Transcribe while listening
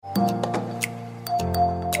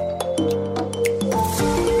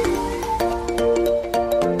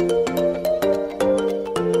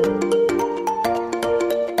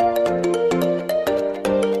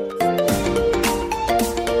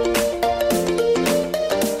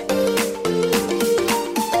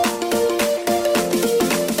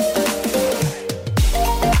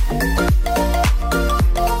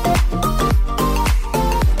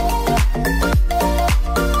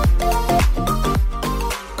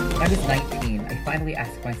was 19, I finally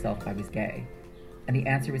asked myself if I was gay, and the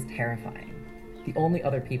answer was terrifying. The only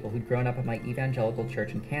other people who'd grown up at my evangelical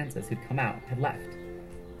church in Kansas who'd come out had left.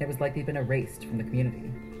 It was like they'd been erased from the community.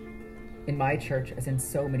 In my church, as in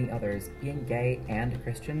so many others, being gay and a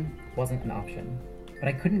Christian wasn't an option. But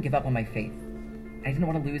I couldn't give up on my faith. I didn't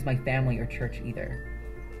want to lose my family or church either.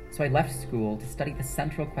 So I left school to study the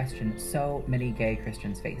central question so many gay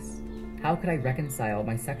Christians face. How could I reconcile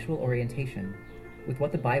my sexual orientation with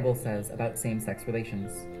what the Bible says about same-sex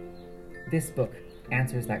relations? This book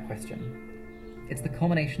answers that question. It's the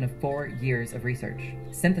culmination of 4 years of research,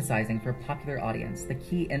 synthesizing for a popular audience the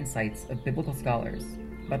key insights of biblical scholars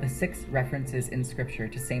about the 6 references in Scripture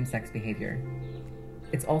to same-sex behavior.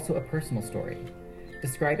 It's also a personal story,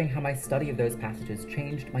 describing how my study of those passages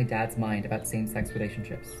changed my dad's mind about same-sex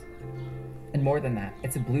relationships. And more than that,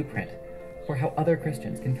 it's a blueprint for how other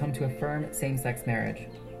Christians can come to affirm same-sex marriage,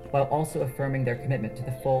 while also affirming their commitment to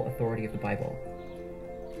the full authority of the Bible.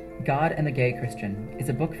 God and the Gay Christian is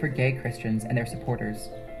a book for gay Christians and their supporters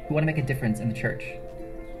who want to make a difference in the church.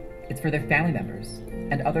 It's for their family members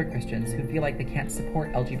and other Christians who feel like they can't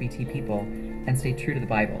support LGBT people and stay true to the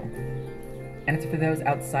Bible. And it's for those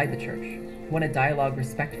outside the church who want to dialogue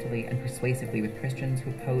respectfully and persuasively with Christians who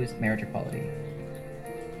oppose marriage equality.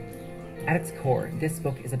 At its core, this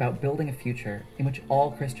book is about building a future in which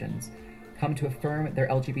all Christians come to affirm their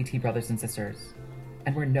LGBT brothers and sisters,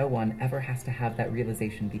 and where no one ever has to have that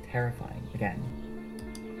realization be terrifying again.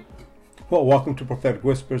 Well, welcome to Prophetic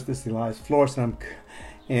Whispers. This is Elias Flores, and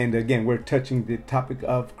again, we're touching the topic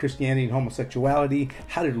of Christianity and homosexuality.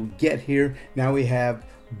 How did we get here? Now we have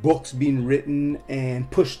books being written and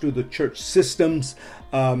pushed through the church systems.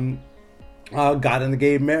 God and the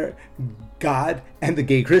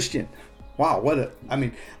Gay Christian. Wow,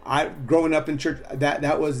 I growing up in church,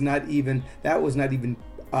 that was not even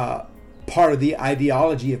part of the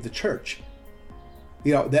ideology of the church.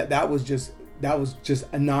 You know, that was just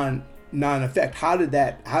a non-effect. How did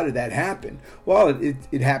that happen? Well,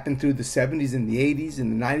 it happened through the 70s and the 80s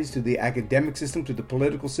and the 90s, through the academic system, through the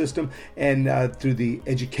political system, and through the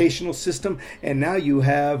educational system. And now you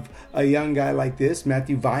have a young guy like this,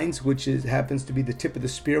 Matthew Vines, which happens to be the tip of the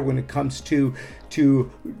spear when it comes to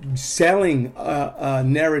selling a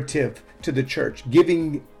narrative to the church,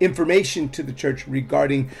 giving information to the church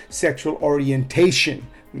regarding sexual orientation.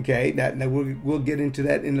 Okay, now we'll get into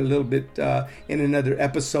that in a little bit in another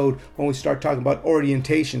episode when we start talking about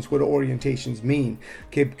orientations. What do orientations mean?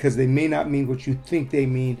 Okay, because they may not mean what you think they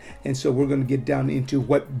mean, and so we're going to get down into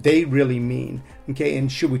what they really mean. Okay,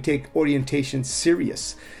 and should we take orientation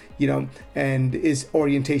serious? You know, and is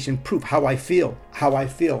orientation proof? How I feel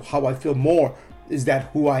more. Is that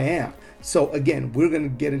who I am? So again, we're going to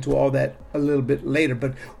get into all that a little bit later,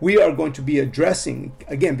 but we are going to be addressing,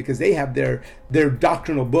 again, because they have their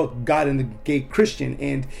doctrinal book, God and the Gay Christian,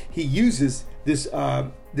 and he uses this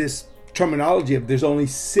terminology of there's only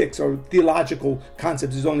 6, or theological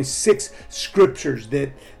concepts. There's only 6 scriptures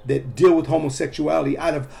that deal with homosexuality.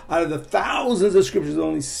 Out of the thousands of scriptures, there's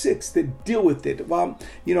only 6 that deal with it. Well,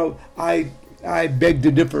 you know, I beg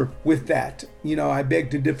to differ with that. You know, I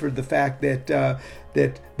beg to differ the fact that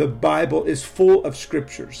the Bible is full of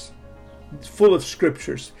scriptures. It's full of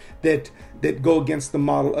scriptures that go against the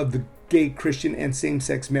model of the gay Christian and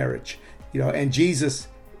same-sex marriage. You know, and Jesus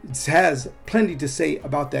has plenty to say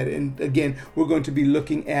about that. And again, we're going to be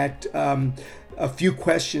looking at a few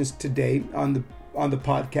questions today on the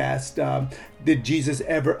podcast. Did Jesus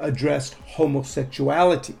ever address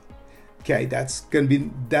homosexuality? Okay, that's going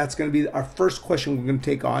to be our first question we're going to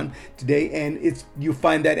take on today, and you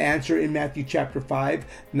find that answer in Matthew chapter 5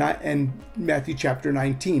 and Matthew chapter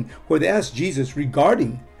 19, where they ask Jesus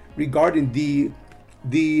regarding the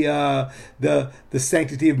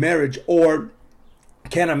sanctity of marriage, or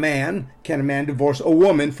can a man divorce a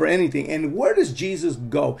woman for anything? And where does Jesus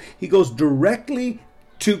go? He goes directly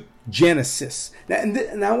to Genesis. Now,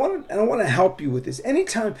 and I want to help you with this.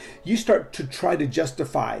 Anytime you start to try to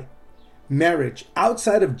justify marriage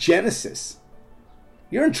outside of Genesis,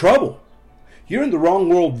 you're in trouble. You're in the wrong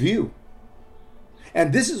worldview.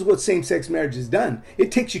 And this is what same-sex marriage has done. It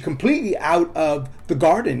takes you completely out of the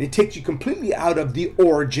garden. It takes you completely out of the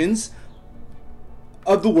origins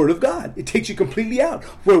of the Word of God. It takes you completely out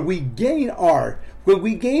where we gain our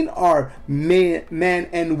man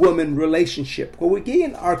and woman relationship, where we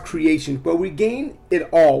gain our creation, where we gain it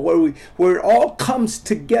all, where it all comes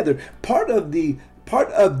together. Part of the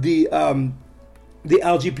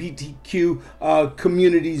LGBTQ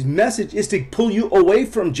community's message is to pull you away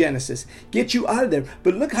from Genesis, get you out of there.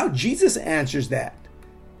 But look how Jesus answers that.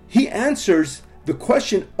 He answers the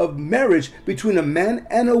question of marriage between a man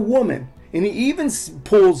and a woman And he even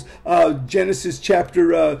pulls Genesis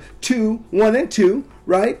chapter 2, 1 and 2,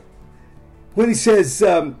 right? When he says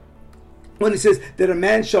that a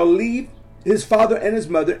man shall leave his father and his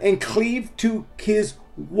mother and cleave to his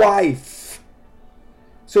wife.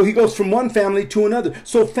 So he goes from one family to another.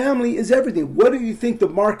 So family is everything. What do you think the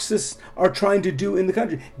Marxists are trying to do in the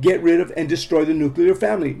country? Get rid of and destroy the nuclear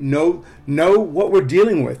family. Know what we're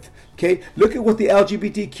dealing with. Okay, look at what the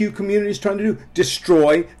LGBTQ community is trying to do.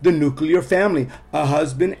 Destroy the nuclear family. A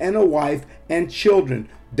husband and a wife and children.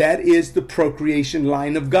 That is the procreation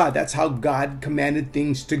line of God. That's how God commanded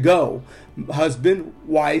things to go. Husband,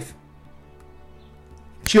 wife,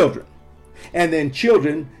 children. And then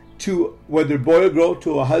children to, whether boy or girl,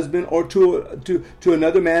 to a husband or to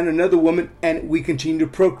another man, another woman, and we continue to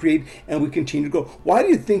procreate and we continue to grow. Why do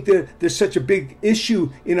you think there's such a big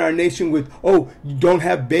issue in our nation with, don't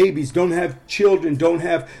have babies, don't have children,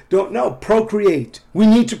 procreate. We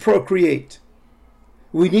need to procreate.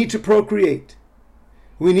 We need to procreate.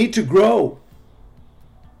 We need to grow.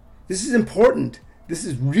 This is important. This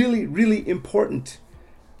is really, really important.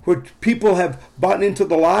 Where people have bought into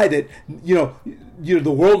the lie that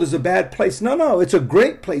the world is a bad place. No, it's a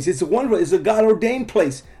great place. It's a wonderful. It's a God-ordained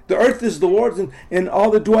place. The earth is the Lord's and all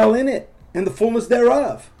that dwell in it, and the fullness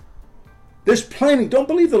thereof. There's plenty. Don't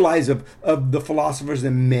believe the lies of the philosophers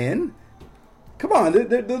and men. Come on,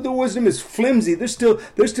 the wisdom is flimsy. They're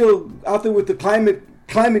still out there with the climate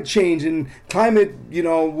change and climate,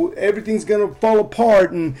 everything's going to fall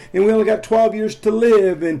apart and we only got 12 years to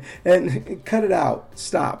live and cut it out.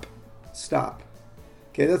 Stop.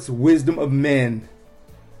 Okay, that's wisdom of men.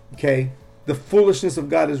 Okay, the foolishness of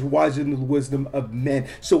God is wiser than the wisdom of men.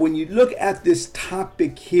 So when you look at this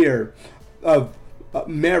topic here of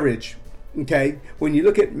marriage, okay, when you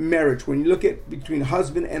look at marriage, when you look at between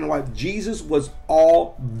husband and wife, Jesus was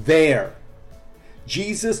all there.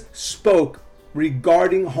 Jesus spoke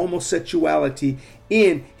regarding homosexuality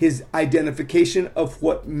in his identification of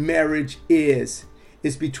what marriage is.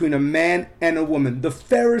 It's between a man and a woman. The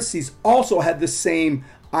Pharisees also had the same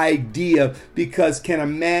idea, because can a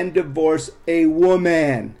man divorce a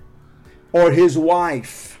woman or his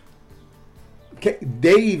wife? Okay,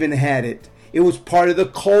 they even had it. It was part of the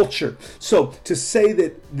culture. So to say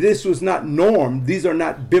that this was not norm, these are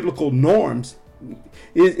not biblical norms,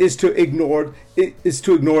 is to ignore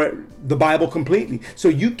the Bible completely. So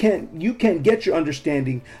you can't get your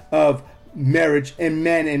understanding of marriage and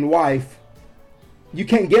man and wife. You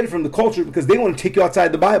can't get it from the culture because they want to take you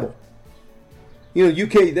outside the Bible. You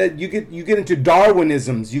get into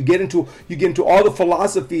Darwinisms. You get into all the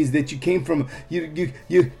philosophies that you came from.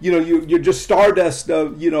 You're just stardust.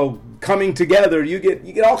 Coming together. You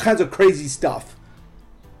get all kinds of crazy stuff.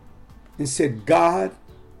 Instead, God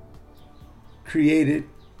created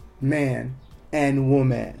man and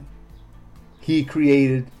woman. He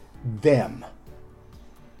created them.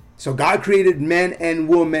 So God created man and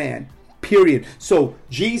woman. Period. So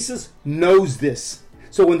Jesus knows this.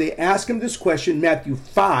 So when they ask him this question, Matthew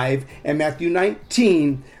 5 and Matthew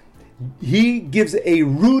 19, he gives a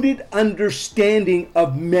rooted understanding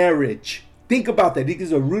of marriage. Think about that. He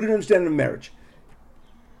gives a rooted understanding of marriage.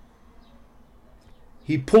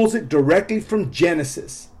 He pulls it directly from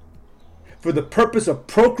Genesis for the purpose of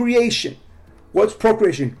procreation. What's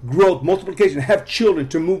procreation? Growth, multiplication, have children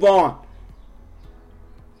to move on.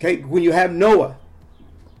 Okay, when you have Noah,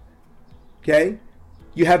 okay,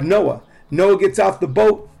 you have Noah. Noah gets off the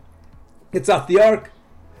boat, gets off the ark.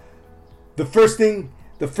 The first thing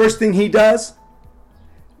he does,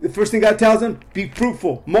 the first thing God tells him, be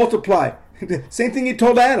fruitful, multiply. Same thing he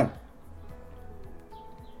told Adam.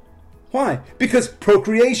 Why? Because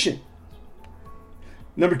procreation.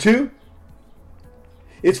 Number 2,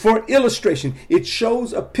 it's for illustration. It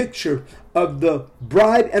shows a picture of the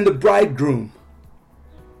bride and the bridegroom.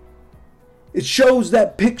 It shows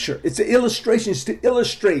that picture. It's an illustration. It's to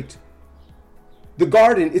illustrate the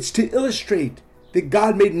garden. It's to illustrate that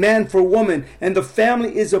God made man for woman, and the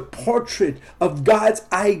family is a portrait of God's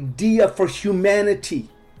idea for humanity.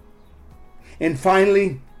 And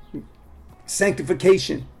finally,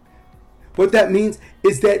 sanctification. What that means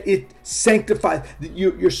is that it sanctifies.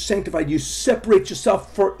 You're sanctified. You separate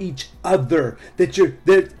yourself for each other.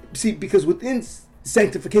 Because within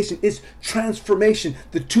sanctification is transformation,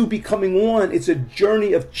 the two becoming one. It's a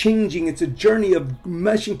journey of changing. It's a journey of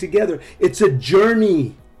meshing together. It's a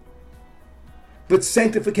journey. But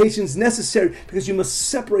sanctification is necessary because you must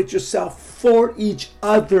separate yourself for each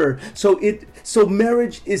other. So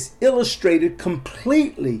marriage is illustrated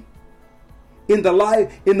completely in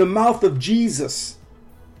the mouth of Jesus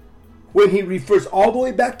when he refers all the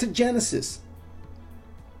way back to Genesis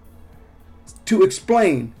to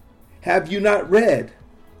explain Have you not read?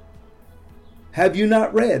 Have you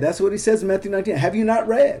not read? That's what he says in Matthew 19. Have you not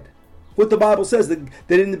read what the Bible says?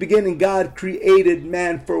 That in the beginning God created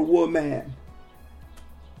man for woman.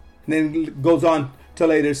 And then it goes on to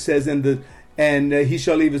later says, and he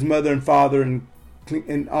shall leave his mother and father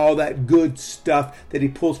and all that good stuff that he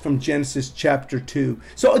pulls from Genesis chapter 2.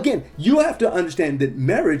 So again, you have to understand that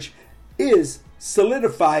marriage is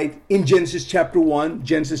solidified in Genesis chapter 1,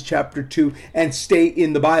 Genesis chapter 2, and stay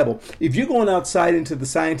in the Bible. If you're going outside into the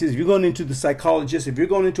scientists, if you're going into the psychologists, if you're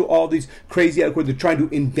going into all these crazy where they're trying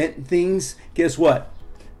to invent things, guess what?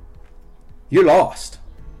 You're lost.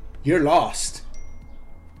 You're lost.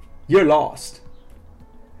 You're lost.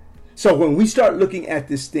 So when we start looking at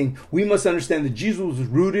this thing, we must understand that Jesus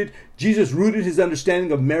rooted his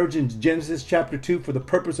understanding of marriage in Genesis chapter 2 for the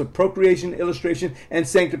purpose of procreation, illustration, and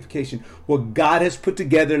sanctification. What God has put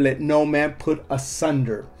together, let no man put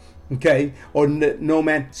asunder. Okay? Or no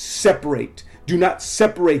man separate. Do not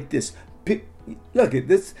separate this. Look at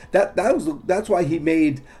this. That's why he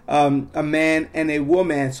made a man and a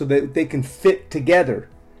woman, so that they can fit together.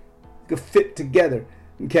 They can fit together.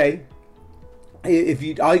 Okay? If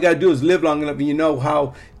you all you gotta do is live long enough, and you know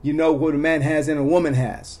what a man has and a woman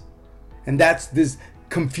has, and that's this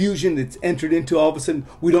confusion that's entered into. All of a sudden,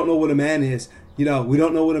 we don't know what a man is. We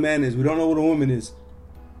don't know what a man is. We don't know what a woman is.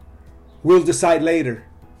 We'll decide later.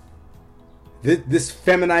 This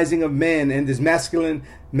feminizing of men and this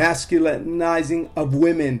masculinizing of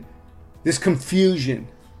women, this confusion.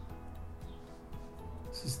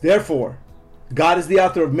 Therefore, God is the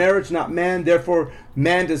author of marriage, not man. Therefore,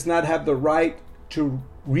 man does not have the right to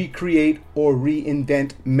recreate or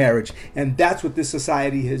reinvent marriage. And that's what this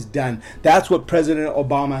society has done. That's what President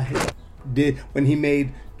Obama did when he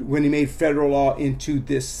made federal law into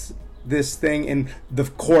this thing in the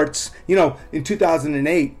courts. In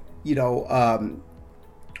 2008,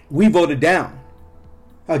 we voted down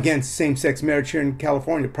against same-sex marriage here in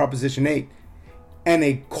California, Proposition 8. And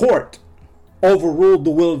a court overruled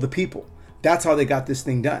the will of the people. That's how they got this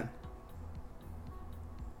thing done.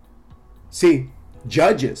 See,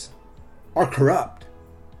 judges are corrupt.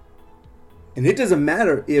 And it doesn't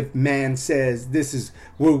matter if man says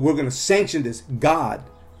we're going to sanction this. God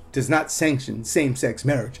does not sanction same-sex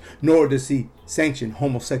marriage, nor does he sanction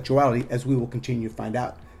homosexuality, as we will continue to find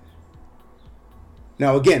out.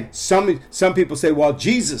 Now again, some people say, well,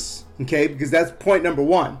 Jesus, okay, because that's point number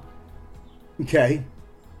one. Okay.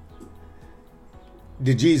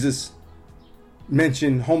 Did Jesus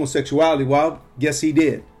mention homosexuality? Well, yes, he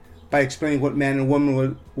did, by explaining what man and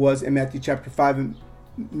woman was in Matthew chapter 5 and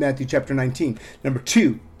Matthew chapter 19. Number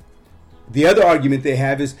two, the other argument they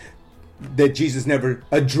have is that Jesus never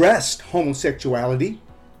addressed homosexuality.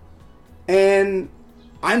 And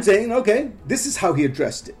I'm saying, okay, this is how he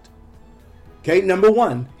addressed it. Okay, number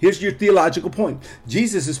one, here's your theological point.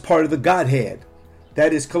 Jesus is part of the Godhead.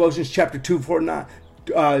 That is Colossians chapter 2,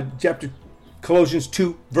 Colossians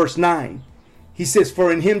 2, verse 9. He says,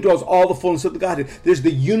 for in him dwells all the fullness of the Godhead. There's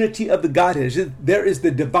the unity of the Godhead. There is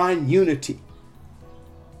the divine unity.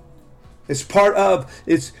 It's part of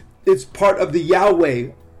the Yahweh,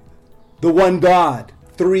 the one God,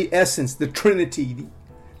 three essence, the Trinity.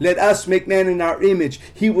 Let us make man in our image.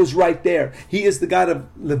 He was right there. He is the God of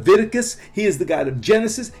Leviticus. He is the God of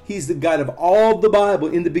Genesis. He's the God of all the Bible.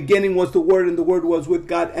 In the beginning was the Word, and the Word was with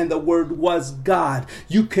God, and the Word was God.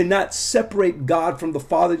 You cannot separate God from the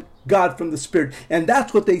Father, God from the Spirit. And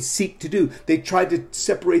that's what they seek to do. They try to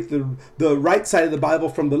separate the right side of the Bible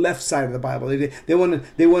from the left side of the Bible. They want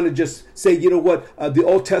to just say, you know what, the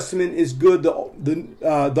Old Testament is good,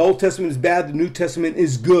 the Old Testament is bad, the New Testament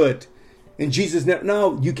is good. And Jesus never,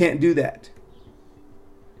 no, you can't do that.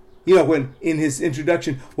 When in his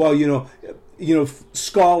introduction, well,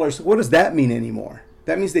 scholars, what does that mean anymore?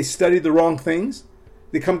 That means they study the wrong things?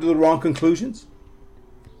 They come to the wrong conclusions?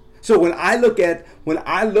 So when I look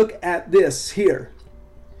at this here,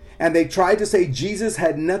 and they try to say Jesus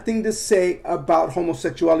had nothing to say about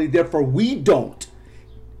homosexuality, therefore we don't.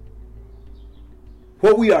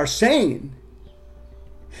 What we are saying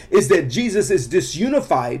is that Jesus is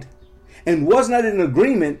disunified and was not in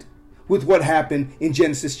agreement with what happened in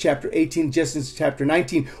Genesis chapter 18, Genesis chapter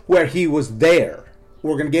 19, where he was there.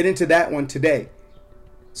 We're going to get into that one today,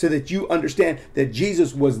 so that you understand that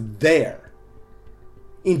Jesus was there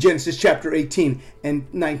in Genesis chapter 18 and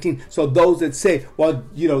 19. So those that say, well,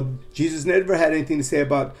 Jesus never had anything to say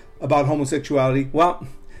about homosexuality, well,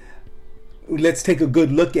 let's take a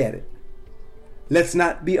good look at it. Let's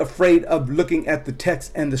not be afraid of looking at the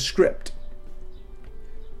text and the script.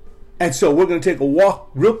 And so we're going to take a walk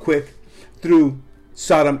real quick through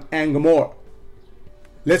Sodom and Gomorrah.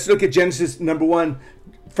 Let's look at Genesis number 1,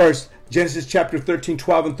 First, Genesis chapter 13,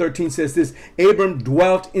 12 and 13 says this: Abram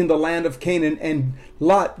dwelt in the land of Canaan, and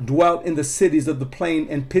Lot dwelt in the cities of the plain,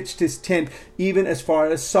 and pitched his tent even as far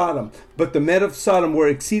as Sodom. But the men of Sodom were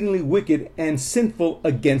exceedingly wicked and sinful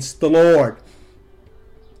against the Lord.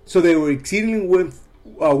 So they were exceedingly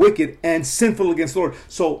wicked and sinful against the Lord.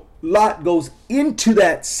 So Lot goes into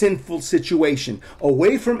that sinful situation,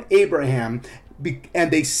 away from Abraham,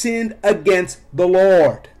 and they sinned against the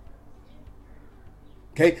Lord.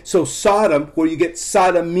 Okay, so Sodom, where you get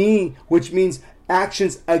sodomy, which means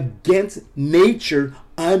actions against nature,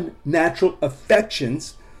 unnatural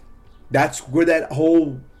affections. That's where that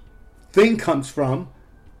whole thing comes from.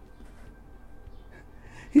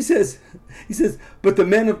 He says, but the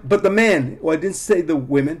men, well, it didn't say the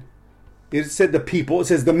women, it said the people, it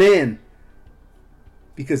says the men.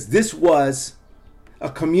 Because this was a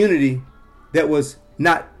community that was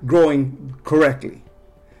not growing correctly.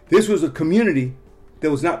 This was a community that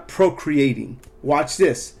was not procreating. Watch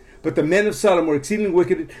this. But the men of Sodom were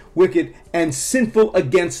exceedingly wicked and sinful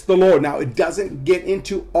against the Lord. Now, it doesn't get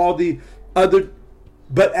into all the other,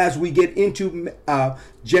 but as we get into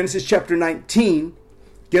Genesis chapter 19,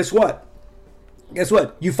 guess what? Guess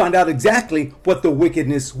what? You find out exactly what the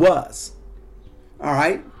wickedness was. All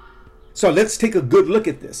right? So let's take a good look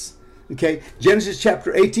at this. Okay? Genesis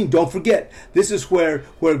chapter 18, don't forget, this is where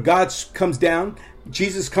God comes down.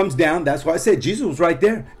 Jesus comes down. That's why I said Jesus was right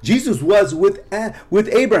there. Jesus was with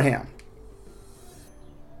Abraham.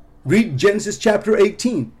 Read Genesis chapter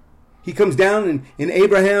 18. He comes down and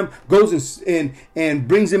Abraham goes and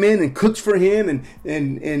brings him in and cooks for him,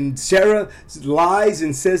 and Sarah lies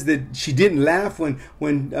and says that she didn't laugh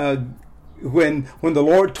when the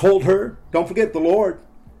Lord told her. Don't forget the Lord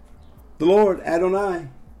Adonai.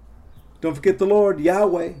 Don't forget the Lord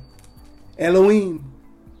Yahweh, Elohim.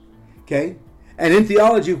 Okay. And in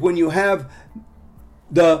theology, when you have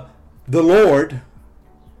the Lord,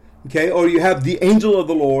 okay, or you have the angel of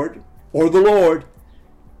the Lord, or the Lord,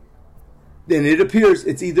 then it appears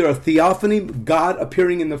it's either a theophany, God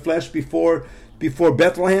appearing in the flesh before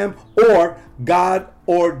Bethlehem, or God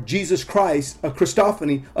or Jesus Christ, a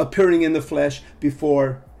Christophany, appearing in the flesh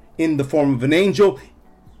in the form of an angel,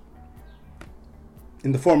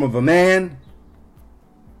 in the form of a man,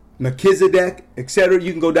 Melchizedek, etc.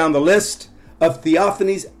 You can go down the list of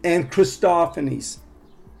theophanies and Christophanies.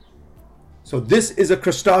 So this is a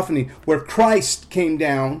Christophany where Christ came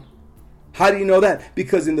down. How do you know that?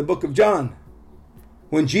 Because in the book of John,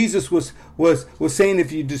 when Jesus was saying,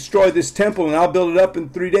 if you destroy this temple and I'll build it up in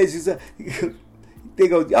 3 days, he said, they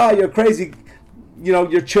go, oh, you're crazy. You know,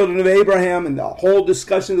 you're children of Abraham, and the whole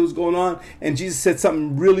discussion that was going on. And Jesus said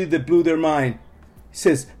something really that blew their mind. He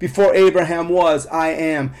says, before Abraham was, I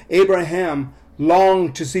am. Abraham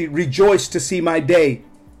longed to see, rejoiced to see my day.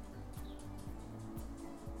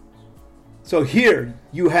 So here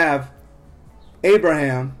you have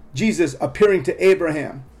Abraham, Jesus appearing to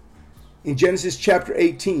Abraham in Genesis chapter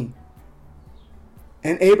 18.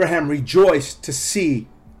 And Abraham rejoiced to see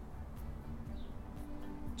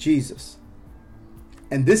Jesus.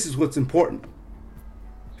 And this is what's important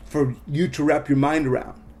for you to wrap your mind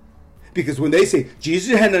around. Because when they say,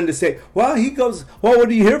 Jesus had nothing to say, well, he goes, well, what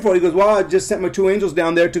are you here for? He goes, well, I just sent my 2 angels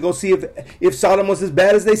down there to go see if Sodom was as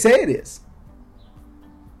bad as they say it is.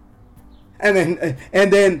 And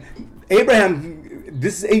then Abraham,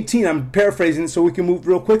 this is 18, I'm paraphrasing so we can move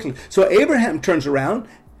real quickly. So Abraham turns around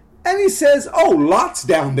and he says, oh, Lot's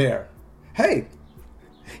down there. Hey,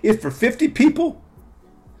 if for 50 people,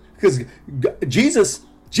 because Jesus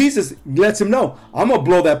lets him know, I'm going to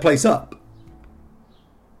blow that place up.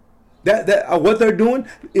 That what they're doing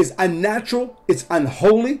is unnatural. It's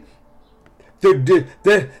unholy. It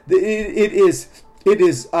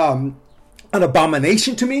is an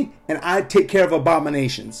abomination to me, and I take care of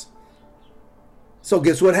abominations. So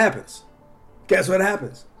guess what happens?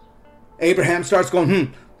 Abraham starts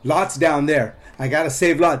going, Lot's down there. I got to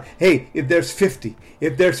save Lot. Hey, if there's 50,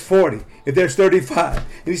 if there's 40, if there's 35. And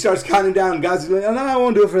he starts counting down, and God's going, no, I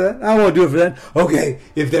won't do it for that. Okay,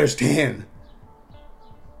 if there's 10.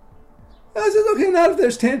 I said, okay, not if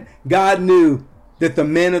there's 10. God knew that the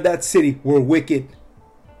men of that city were wicked.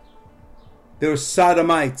 They were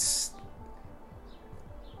sodomites.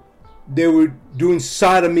 They were doing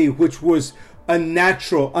sodomy, which was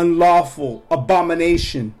unnatural, unlawful,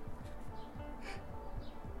 abomination.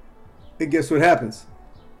 And guess what happens?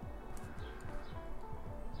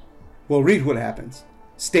 Well, read what happens.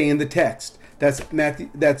 Stay in the text. That's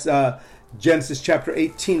Genesis chapter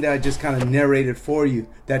 18 that I just kind of narrated for you,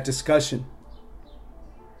 that discussion.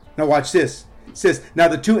 Now watch this. It says, now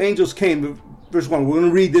the two angels came, verse 1. We're going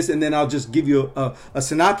to read this, and then I'll just give you a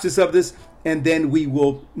synopsis of this, and then we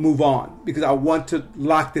will move on, because I want to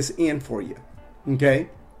lock this in for you. Okay?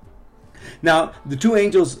 Now, the two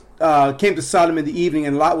angels came to Sodom in the evening,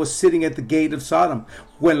 and Lot was sitting at the gate of Sodom.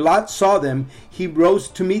 When Lot saw them, he rose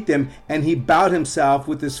to meet them, and he bowed himself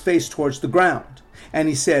with his face towards the ground. And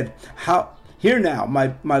he said, Here now,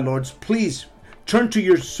 my lords, please turn to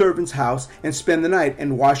your servant's house and spend the night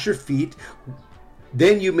and wash your feet.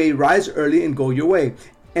 Then you may rise early and go your way.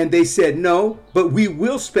 And they said, No, but we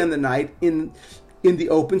will spend the night in the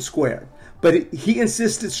open square. But he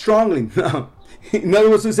insisted strongly. In other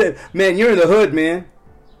words, he said, man, you're in the hood, man.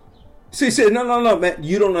 So he said, no, man,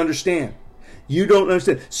 you don't understand. You don't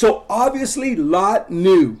understand. So obviously Lot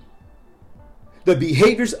knew the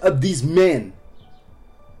behaviors of these men.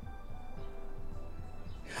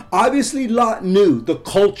 Obviously Lot knew the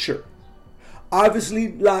culture.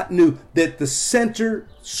 Obviously Lot knew that the center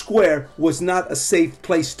square was not a safe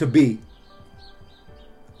place to be.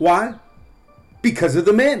 Why? Because of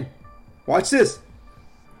the men. Watch this.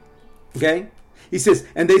 Okay? He says,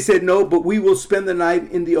 and they said, no, but we will spend the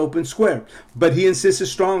night in the open square. But he insisted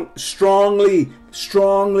strongly.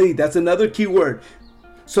 That's another key word.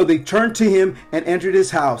 So they turned to him and entered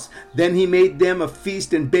his house. Then he made them a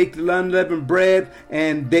feast and baked unleavened bread,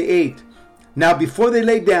 and they ate. Now before they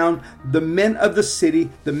lay down, the men of the city,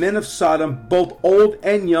 the men of Sodom, both old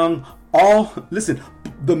and young,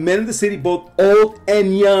 the men of the city, both old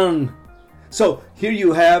and young. So here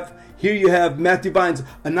you have Matthew Vines,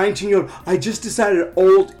 a 19-year-old. I just decided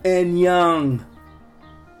old and young.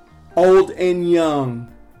 Old and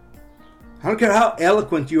young. I don't care how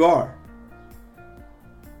eloquent you are.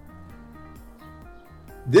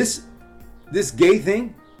 This gay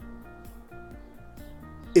thing,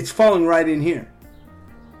 it's falling right in here.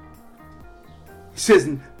 He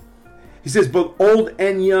says, both old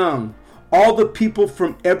and young. All the people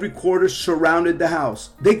from every quarter surrounded the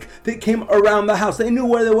house. They came around the house. They knew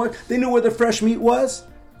where they were. They knew where the fresh meat was.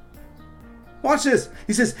 Watch this.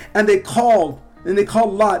 He says, and they called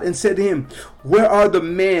Lot and said to him, where are the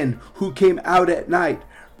men who came out at night?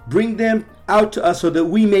 Bring them out to us so that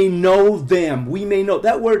we may know them. We may know.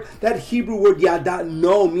 That Hebrew word yada,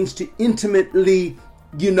 know, means to intimately,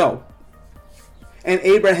 know. And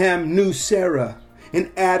Abraham knew Sarah,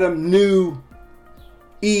 and Adam knew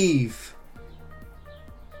Eve.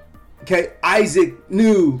 Okay, Isaac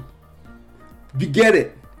knew. You get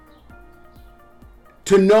it?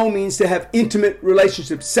 To know means to have intimate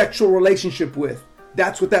relationship, sexual relationship with.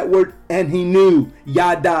 That's what that word, and he knew.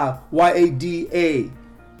 Yada, Y-A-D-A.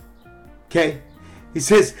 Okay? He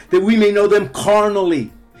says that we may know them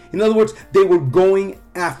carnally. In other words, they were going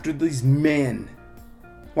after these men.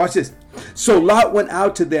 Watch this. So Lot went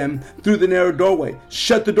out to them through the narrow doorway,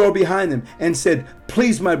 shut the door behind them, and said,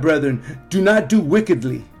 please, my brethren, do not do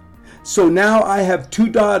wickedly. So now I have 2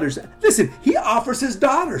 daughters. Listen, he offers his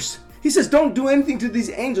daughters. He says, don't do anything to these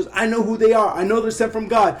angels. I know who they are. I know they're sent from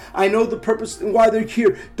God. I know the purpose and why they're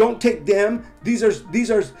here. Don't take them. These are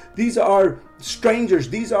strangers.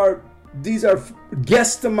 These are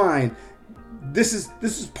guests of mine. This is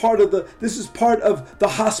part of the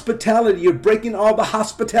hospitality. You're breaking all the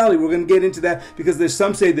hospitality. We're going to get into that, because there's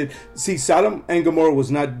some say that, Sodom and Gomorrah was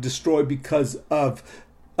not destroyed because of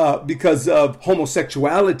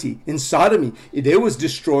homosexuality in sodomy. It was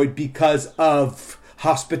destroyed because of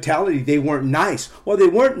hospitality. They weren't nice. Well, they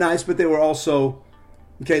weren't nice, but they were also,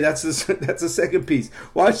 okay, that's the second piece.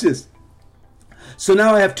 Watch this. So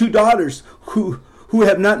now I have 2 daughters who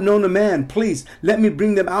have not known a man. Please let me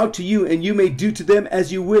bring them out to you, and you may do to them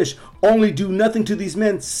as you wish. Only do nothing to these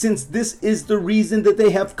men, since this is the reason that they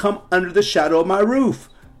have come under the shadow of my roof.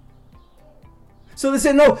 So they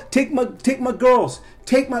said, no, take my girls.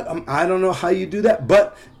 I don't know how you do that,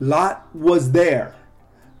 but Lot was there.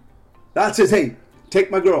 Lot says, hey,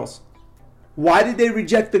 take my girls. Why did they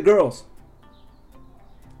reject the girls?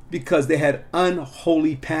 Because they had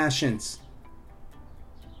unholy passions.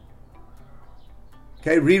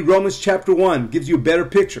 Okay, read Romans chapter 1. Gives you a better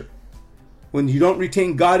picture. When you don't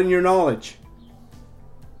retain God in your knowledge,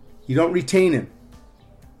 you don't retain Him.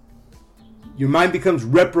 Your mind becomes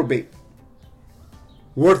reprobate,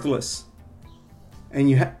 worthless, and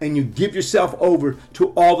you give yourself over to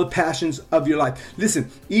all the passions of your life. Listen,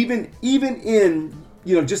 even in,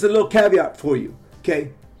 just a little caveat for you.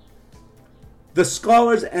 Okay, the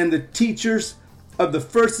scholars and the teachers of the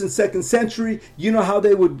 1st and 2nd century, you know how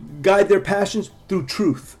they would guide their passions? Through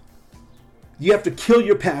truth. You have to kill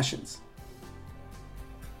your passions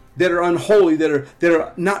that are unholy, that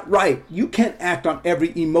are not right. You can't act on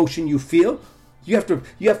every emotion you feel. You have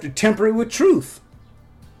to temper it with truth.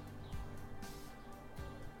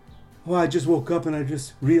 Oh, I just woke up and I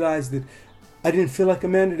just realized that I didn't feel like a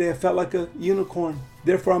man today. I felt like a unicorn.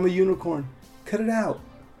 Therefore, I'm a unicorn. Cut it out.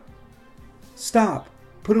 Stop.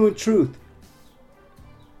 Put it in truth.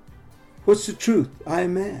 What's the truth? I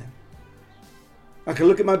am man. I can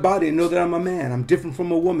look at my body and know that I'm a man. I'm different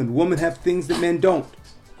from a woman. Women have things that men don't.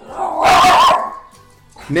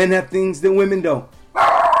 Men have things that women don't.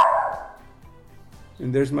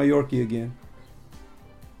 And there's my Yorkie again.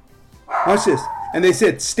 Watch this. And they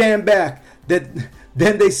said, stand back. Then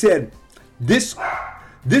they said, this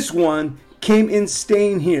one came in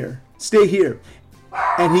stay here.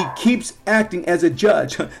 And he keeps acting as a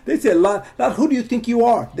judge. They said, Lot, who do you think you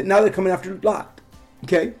are? Now they're coming after Lot.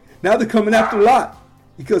 Okay? Now they're coming after Lot.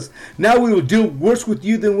 Because now we will deal worse with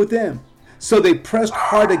you than with them. So they pressed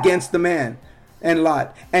hard against the man and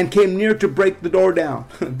Lot and came near to break the door down.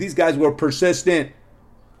 These guys were persistent.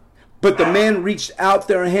 But the man reached out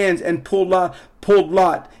their hands and pulled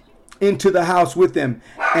Lot into the house with them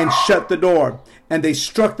and shut the door. And they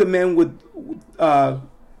struck the men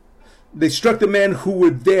who were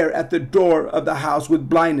there at the door of the house with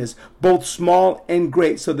blindness, both small and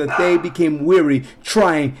great, so that they became weary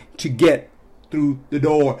trying to get through the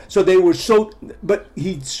door. So they were but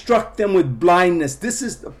he struck them with blindness. This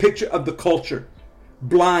is a picture of the culture.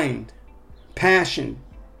 Blind, passion,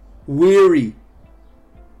 weary,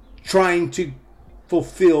 trying to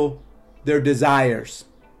fulfill their desires.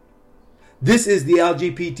 This is the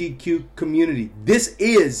LGBTQ community. This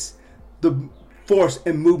is the force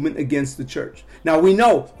and movement against the church. Now we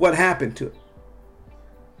know what happened to it.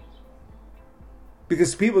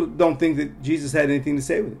 Because people don't think that Jesus had anything to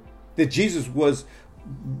say with it. That Jesus was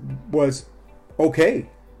okay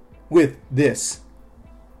with this.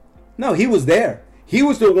 No, he was there. He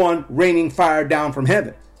was the one raining fire down from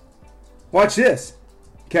heaven. Watch this.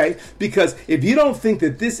 Okay? Because if you don't think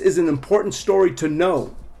that this is an important story to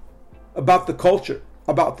know about the culture,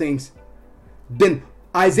 about things, then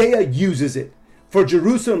Isaiah uses it. For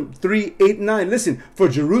Jerusalem 3:8-9. Listen, for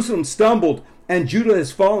Jerusalem stumbled and Judah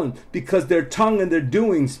has fallen because their tongue and their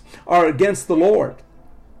doings are against the Lord.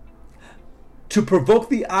 To provoke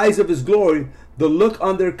the eyes of his glory, the look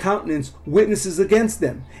on their countenance witnesses against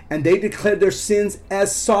them. And they declared their sins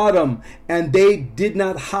as Sodom, and they did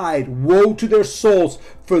not hide. Woe to their souls,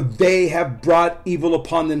 for they have brought evil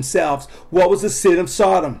upon themselves. What was the sin of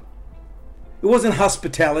Sodom? It wasn't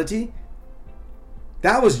hospitality.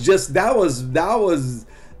 That was just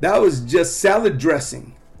salad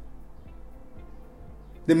dressing.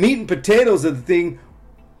 The meat and potatoes of the thing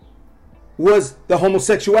was the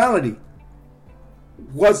homosexuality,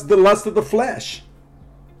 was the lust of the flesh.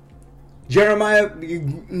 Jeremiah.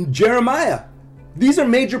 These are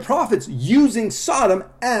major prophets using Sodom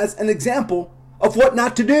as an example of what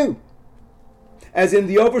not to do. As in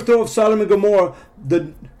the overthrow of Sodom and Gomorrah,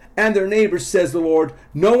 and their neighbors, says the Lord,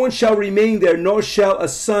 no one shall remain there, nor shall a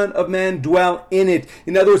son of man dwell in it.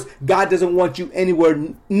 In other words, God doesn't want you anywhere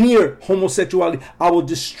near homosexuality. I will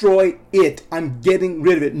destroy it. I'm getting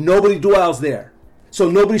rid of it. Nobody dwells there.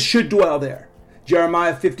 So nobody should dwell there.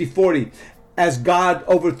 Jeremiah 50:40. As God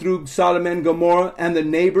overthrew Sodom and Gomorrah and the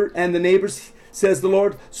neighbors, says the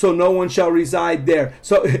Lord, so no one shall reside there.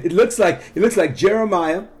 So it looks like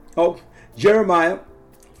Jeremiah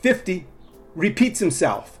 50 repeats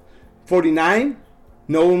himself. 49,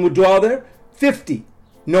 no one will dwell there. 50,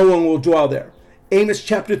 no one will dwell there. Amos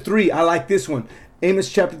chapter 3, I like this one.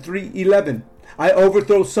 Amos chapter 3:11. I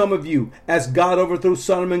overthrow some of you as God overthrew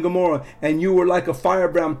Sodom and Gomorrah, and you were like a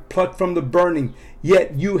firebrand plucked from the burning.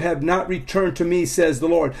 Yet you have not returned to me, says the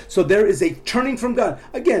Lord. So there is a turning from God.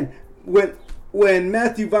 Again, when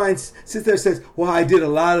Matthew Vines sits there and says, well, I did a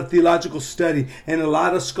lot of theological study and a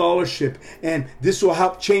lot of scholarship, and this will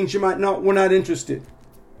help change your mind. No, we're not interested.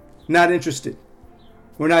 Not interested.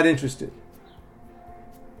 We're not interested.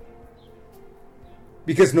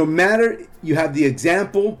 Because no matter, you have the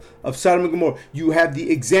example of Sodom and Gomorrah, you have the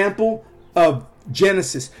example of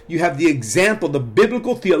Genesis, you have the example, the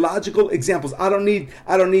biblical theological examples. I don't need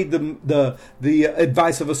the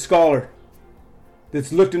advice of a scholar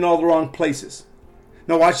that's looked in all the wrong places.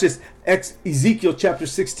 Now watch this. Ezekiel chapter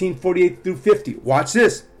 16:48-50. Watch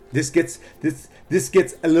this. This gets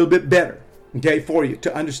a little bit better, okay, for you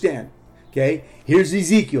to understand. Okay, here's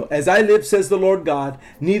Ezekiel. As I live, says the Lord God,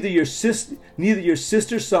 neither your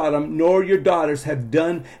sister Sodom nor your daughters have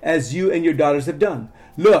done as you and your daughters have done.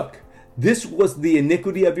 Look, this was the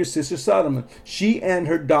iniquity of your sister Sodom. She and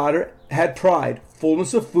her daughter had pride,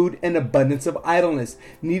 fullness of food and abundance of idleness.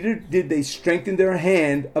 Neither did they strengthen their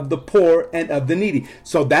hand of the poor and of the needy.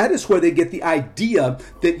 So that is where they get the idea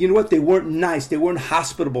that, you know what, they weren't nice, they weren't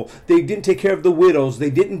hospitable, they didn't take care of the widows,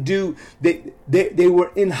 they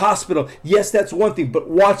were inhospitable. Yes, that's one thing, but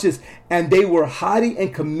watch this. And they were haughty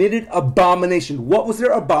and committed abomination. What was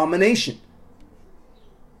their abomination?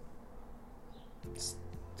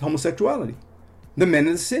 Homosexuality. The men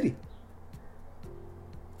of the city.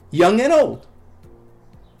 Young and old.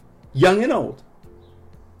 Young and old.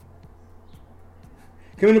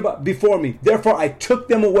 Coming about before me. Therefore I took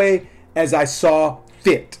them away as I saw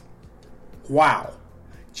fit. Wow.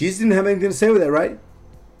 Jesus didn't have anything to say with that, right?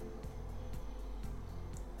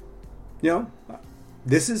 You know,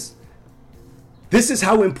 this is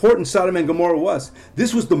how important Sodom and Gomorrah was.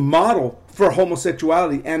 This was the model for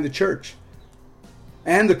homosexuality and the church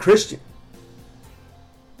and the Christian.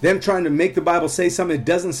 Them trying to make the Bible say something it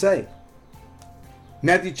doesn't say.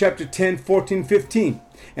 Matthew chapter 10, 14, 15.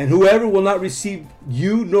 And whoever will not receive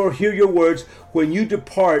you nor hear your words when you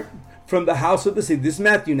depart from the house of the city. This is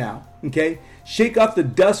Matthew now. Okay. Shake off the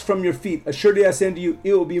dust from your feet. Assuredly I say unto you,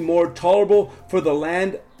 it will be more tolerable for the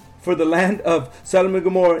land of Sodom and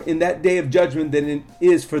Gomorrah in that day of judgment than it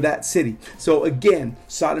is for that city. So again,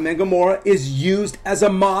 Sodom and Gomorrah is used as a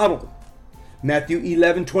model. Matthew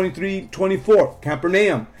 11, 23, 24.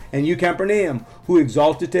 Capernaum, and you Capernaum, who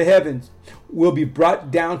exalted to heavens, will be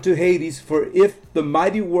brought down to Hades. For if the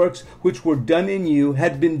mighty works which were done in you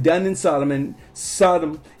had been done in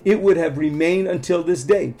Sodom, it would have remained until this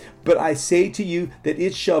day. But I say to you that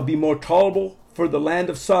it shall be more tolerable for the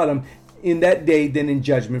land of Sodom in that day than in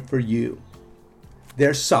judgment for you.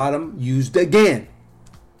 There's Sodom used again.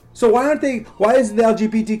 So why isn't the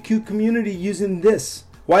LGBTQ community using this?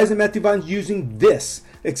 Why isn't Matthew Vines using this?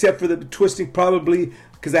 Except for the twisting, probably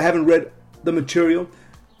because I haven't read the material,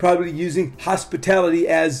 probably using hospitality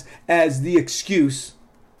as the excuse,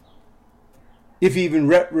 if he even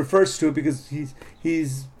refers to it, because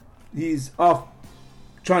he's off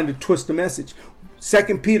trying to twist the message.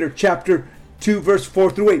 2 Peter chapter 2 verse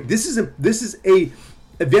 4 through 8. This is a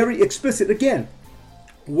very explicit. Again,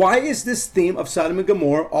 why is this theme of Sodom and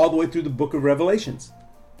Gomorrah all the way through the book of Revelations?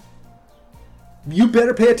 You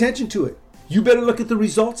better pay attention to it. You better look at the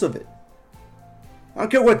results of it. I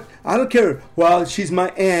don't care. Well, she's my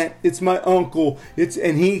aunt. It's my uncle.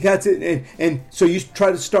 And he got it. And so you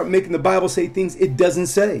try to start making the Bible say things it doesn't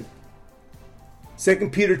say. 2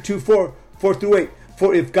 Peter 2, 4 through 8.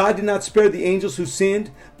 For if God did not spare the angels who sinned,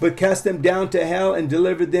 but cast them down to hell and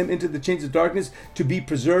delivered them into the chains of darkness to be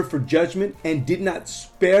preserved for judgment, and did not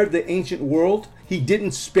spare the ancient world, he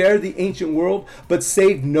didn't spare the ancient world, but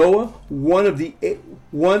saved Noah, one of the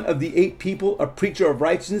eight people, a preacher of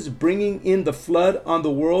righteousness, bringing in the flood on the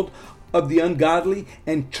world of the ungodly,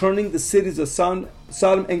 and turning the cities of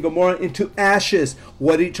Sodom and Gomorrah into ashes.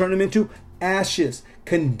 What did he turn them into? Ashes.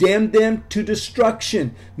 Condemned them to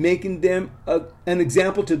destruction, making them an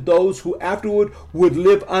example to those who afterward would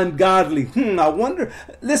live ungodly. I wonder,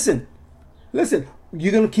 listen,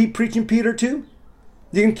 you're going to keep preaching Peter too?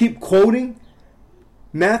 You're going to keep quoting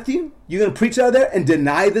Matthew? You're going to preach out there and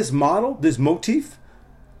deny this model, this motif?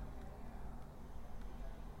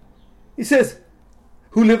 He says,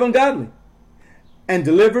 who live ungodly, and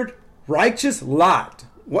delivered righteous Lot.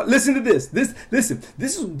 What? Listen to this.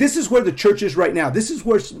 This is where the church is right now. This is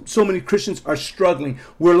where so many Christians are struggling.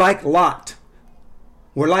 We're like Lot.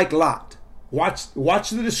 Watch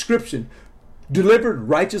the description. Delivered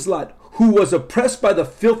righteous Lot, who was oppressed by the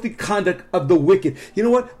filthy conduct of the wicked. You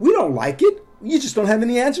know what? We don't like it. You just don't have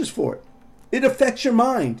any answers for it. It affects your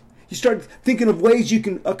mind. You start thinking of ways you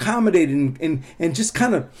can accommodate it and just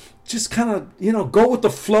kind of go with the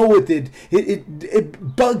flow with it.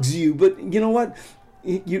 It bugs you, but you know what?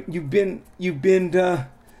 You've been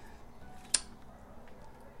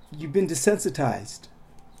desensitized.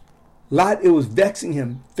 Lot, it was vexing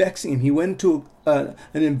him. He went into an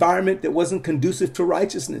environment that wasn't conducive to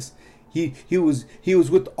righteousness. He was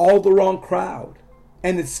with all the wrong crowd,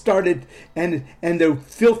 and it started and the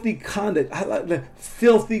filthy conduct. I like the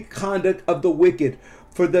filthy conduct of the wicked.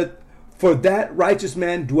 For that righteous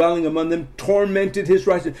man dwelling among them tormented his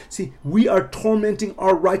righteous. See, we are tormenting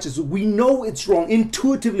our righteousness. We know it's wrong.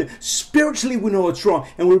 Intuitively, spiritually, we know it's wrong.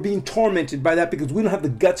 And we're being tormented by that because we don't have the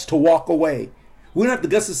guts to walk away. We don't have the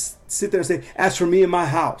guts to sit there and say, as for me and my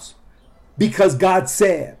house, because God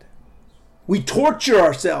said. We torture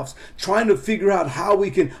ourselves trying to figure out how we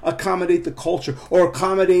can accommodate the culture or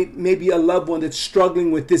accommodate maybe a loved one that's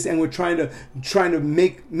struggling with this, and we're trying to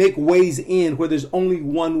make ways in where there's only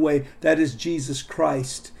one way, that is Jesus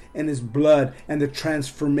Christ. and his blood and the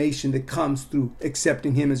transformation that comes through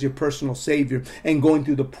accepting him as your personal Savior and going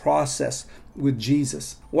through the process with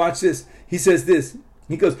Jesus. Watch this. He says this.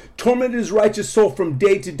 He goes, tormented his righteous soul from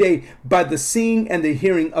day to day by the seeing and the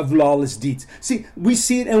hearing of lawless deeds. See, we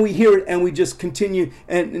see it and we hear it and we just continue,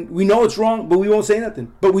 and we know it's wrong, but we won't say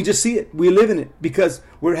nothing. But we just see it. We live in it because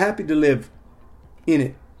we're happy to live in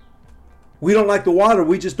it. We don't like the water.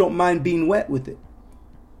 We just don't mind being wet with it.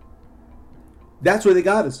 That's where they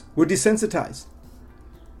got us. We're desensitized.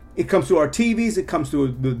 It comes to our TVs. It comes to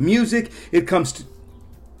the music. It comes to...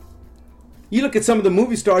 You look at some of the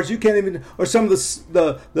movie stars, you can't even, or some of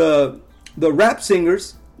the rap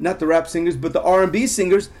singers, not the rap singers, but the R&B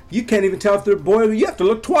singers, you can't even tell if they're a boy or girl. You have to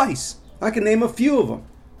look twice. I can name a few of them.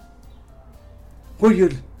 Where you,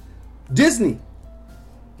 Disney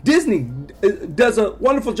does a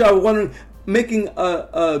wonderful job of making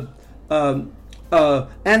a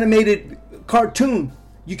animated cartoon.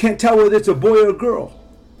 You can't tell whether it's a boy or a girl.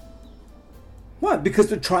 Why? Because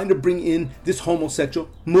they're trying to bring in this homosexual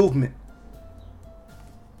movement.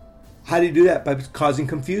 How do you do that? By causing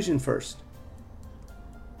confusion first.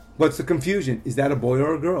 What's the confusion? Is that a boy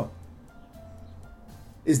or a girl?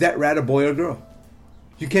 Is that rat a boy or a girl?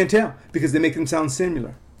 You can't tell because they make them sound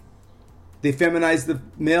similar. They feminize the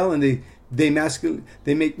male and they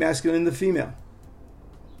make masculine the female.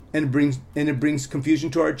 And it brings confusion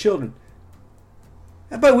to our children.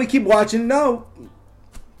 But we keep watching. No,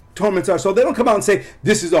 torments our soul. They don't come out and say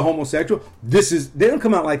this is a homosexual. They don't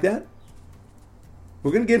come out like that. We're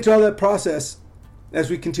going to get into all that process as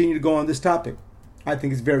we continue to go on this topic. I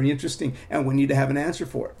think it's very interesting, and we need to have an answer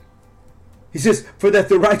for it. He says, for that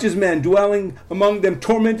the righteous man dwelling among them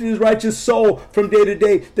tormented his righteous soul from day to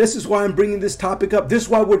day. This is why I'm bringing this topic up. This is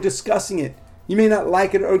why we're discussing it. You may not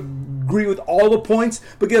like it or agree with all the points,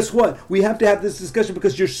 but guess what? We have to have this discussion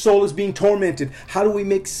because your soul is being tormented. How do we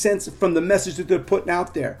make sense from the message that they're putting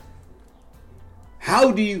out there?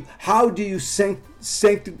 How do you sanction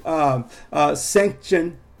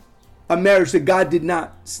a marriage that God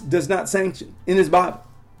does not sanction in His Bible?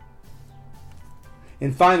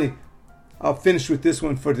 And finally, I'll finish with this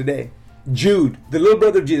one for today. Jude, the little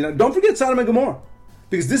brother of Jesus. Now, don't forget Sodom and Gomorrah,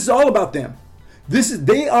 because this is all about them.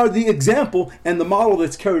 They are the example and the model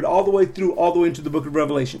that's carried all the way into the book of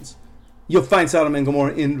Revelations. You'll find Sodom and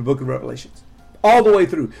Gomorrah in the book of Revelations. All the way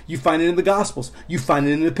through. You find it in the Gospels. You find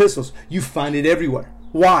it in the epistles. You find it everywhere.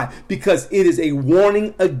 Why? Because it is a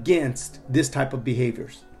warning against this type of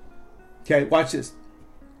behaviors. Okay, watch this.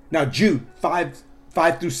 Now, Jude 5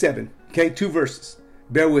 through 7. Okay, 2 verses.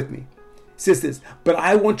 Bear with me. It says this, but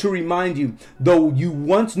I want to remind you, though you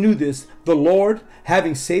once knew this, the Lord,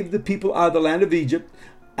 having saved the people out of the land of Egypt,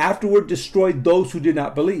 afterward destroyed those who did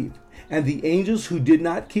not believe. And the angels who did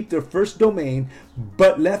not keep their first domain,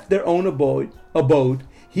 but left their own abode,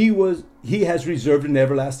 he has reserved in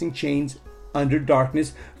everlasting chains under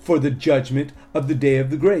darkness for the judgment of the day of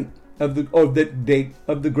the great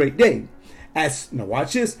day. Now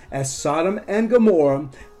watch this, as Sodom and Gomorrah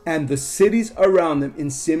and the cities around them in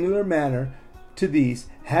similar manner to these,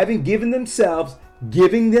 having giving themselves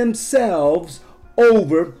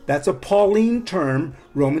over, that's a Pauline term,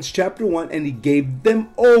 Romans chapter 1, and he gave them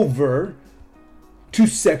over to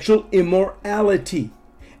sexual immorality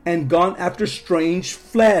and gone after strange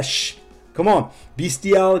flesh. Come on,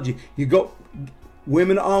 bestiality. You go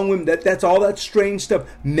women on women, that's all that strange stuff.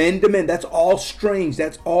 Men to men, that's all strange.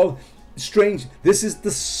 That's all strange. This is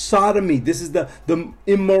the sodomy. This is the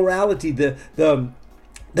immorality, the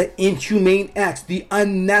inhumane acts, the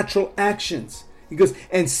unnatural actions. He goes,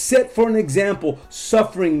 and set for an example,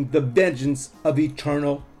 suffering the vengeance of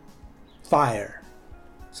eternal fire.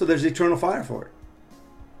 So there's eternal fire for it.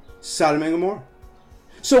 Sodom and Gomorrah.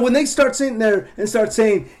 So when they start sitting there and start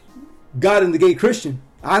saying God and the gay Christian,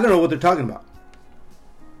 I don't know what they're talking about.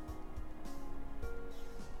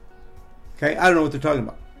 Okay, I don't know what they're talking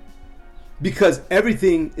about. Because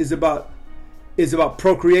everything is about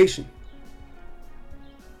procreation,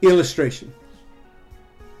 illustration,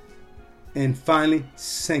 and finally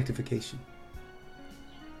sanctification.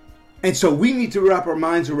 And so we need to wrap our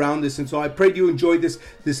minds around this. And so I pray you enjoyed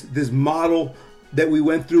this model that we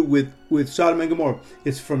went through with Sodom and Gomorrah.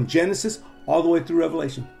 It's from Genesis all the way through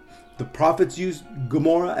Revelation. The prophets used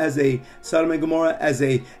Sodom and Gomorrah as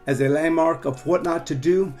a landmark of what not to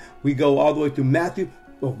do. We go all the way through Matthew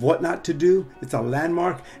of what not to do. It's a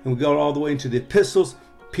landmark, and we go all the way into the epistles.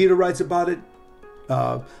 Peter writes about it.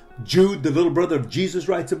 Jude, the little brother of Jesus,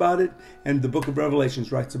 writes about it, and the book of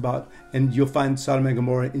Revelations writes about, and you'll find Sodom and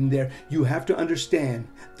Gomorrah in there. You have to understand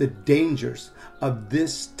the dangers of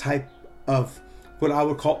this type of what I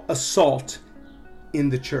would call assault in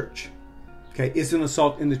the church. Okay, it's an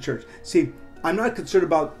assault in the church. See, I'm not concerned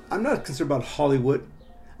about Hollywood.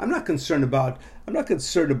 I'm not concerned about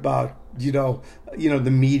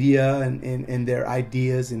the media and their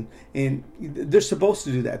ideas, and they're supposed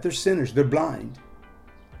to do that. They're sinners. They're blind.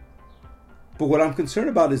 But what I'm concerned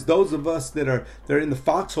about is those of us that are in the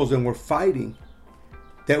foxholes and we're fighting,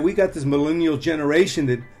 that we got this millennial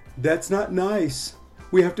generation that's not nice.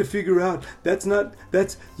 We have to figure out that's God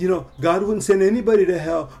wouldn't send anybody to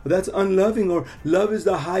hell. That's unloving, or love is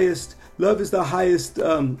the highest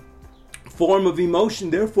form of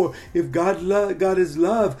emotion. Therefore, if God is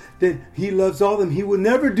love, then He loves all of them. He would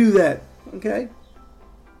never do that. Okay?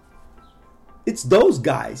 It's those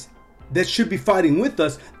guys that should be fighting with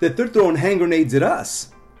us, that they're throwing hand grenades at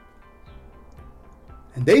us.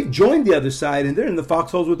 And they've joined the other side, and they're in the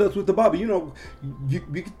foxholes with us with the Bible. You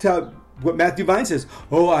can tell what Matthew Vine says.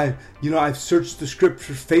 Oh, I've searched the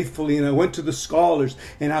scriptures faithfully, and I went to the scholars,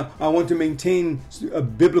 and I want to maintain a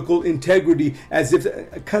biblical integrity, as if,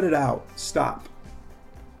 cut it out. Stop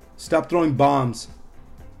throwing bombs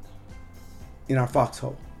in our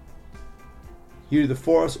foxhole. You're either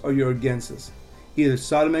for us or you're against us. Either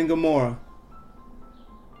Sodom and Gomorrah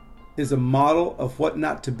is a model of what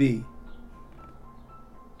not to be.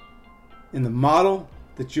 And the model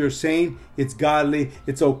that you're saying it's godly,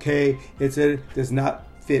 it's okay, does not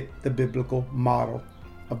fit the biblical model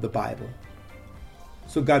of the Bible.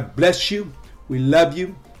 So God bless you. We love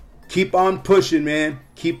you. Keep on pushing, man.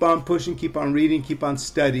 Keep on pushing. Keep on reading. Keep on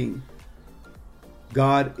studying.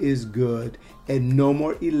 God is good. And no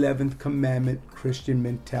more 11th commandment Christian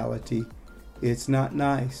mentality. It's not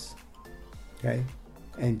nice. Okay?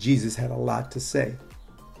 And Jesus had a lot to say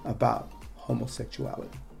about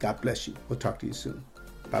homosexuality. God bless you. We'll talk to you soon.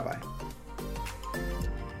 Bye-bye.